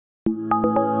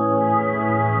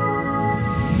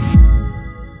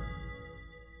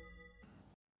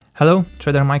Hello,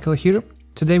 Trader Michael here.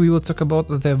 Today we will talk about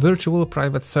the virtual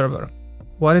private server,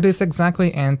 what it is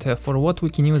exactly and for what we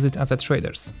can use it as a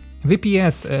traders.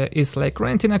 VPS is like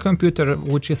renting a computer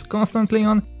which is constantly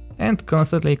on and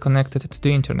constantly connected to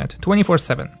the internet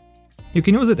 24/7. You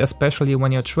can use it especially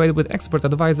when you trade with expert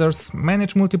advisors,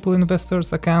 manage multiple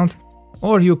investors' account,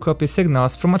 or you copy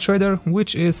signals from a trader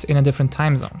which is in a different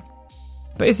time zone.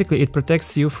 Basically, it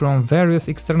protects you from various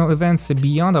external events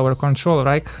beyond our control,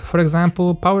 like, for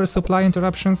example, power supply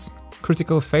interruptions,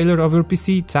 critical failure of your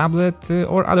PC, tablet,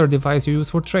 or other device you use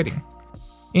for trading,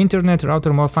 internet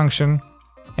router malfunction,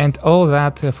 and all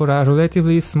that for a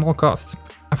relatively small cost,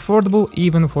 affordable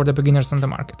even for the beginners on the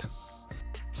market.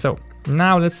 So,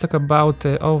 now let's talk about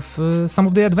some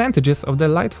of the advantages of the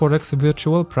Liteforex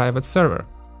virtual private server.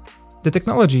 The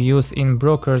technology used in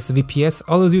brokers VPS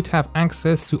allows you to have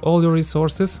access to all your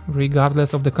resources,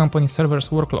 regardless of the company server's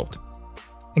workload.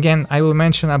 Again, I will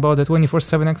mention about the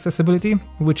 24/7 accessibility,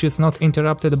 which is not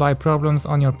interrupted by problems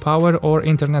on your power or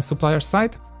internet supplier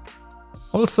side.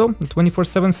 Also,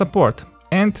 24/7 support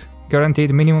and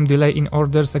guaranteed minimum delay in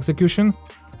orders execution,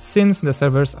 since the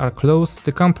servers are close to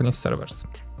the company's servers.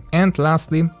 And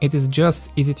lastly, it is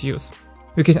just easy to use.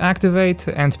 You can activate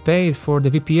and pay for the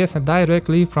VPS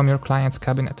directly from your client's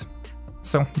cabinet.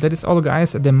 So that is all,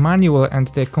 guys. The manual and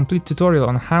the complete tutorial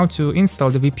on how to install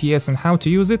the VPS and how to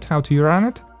use it, how to run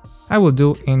it, I will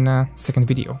do in a second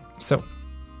video. So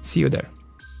see you there.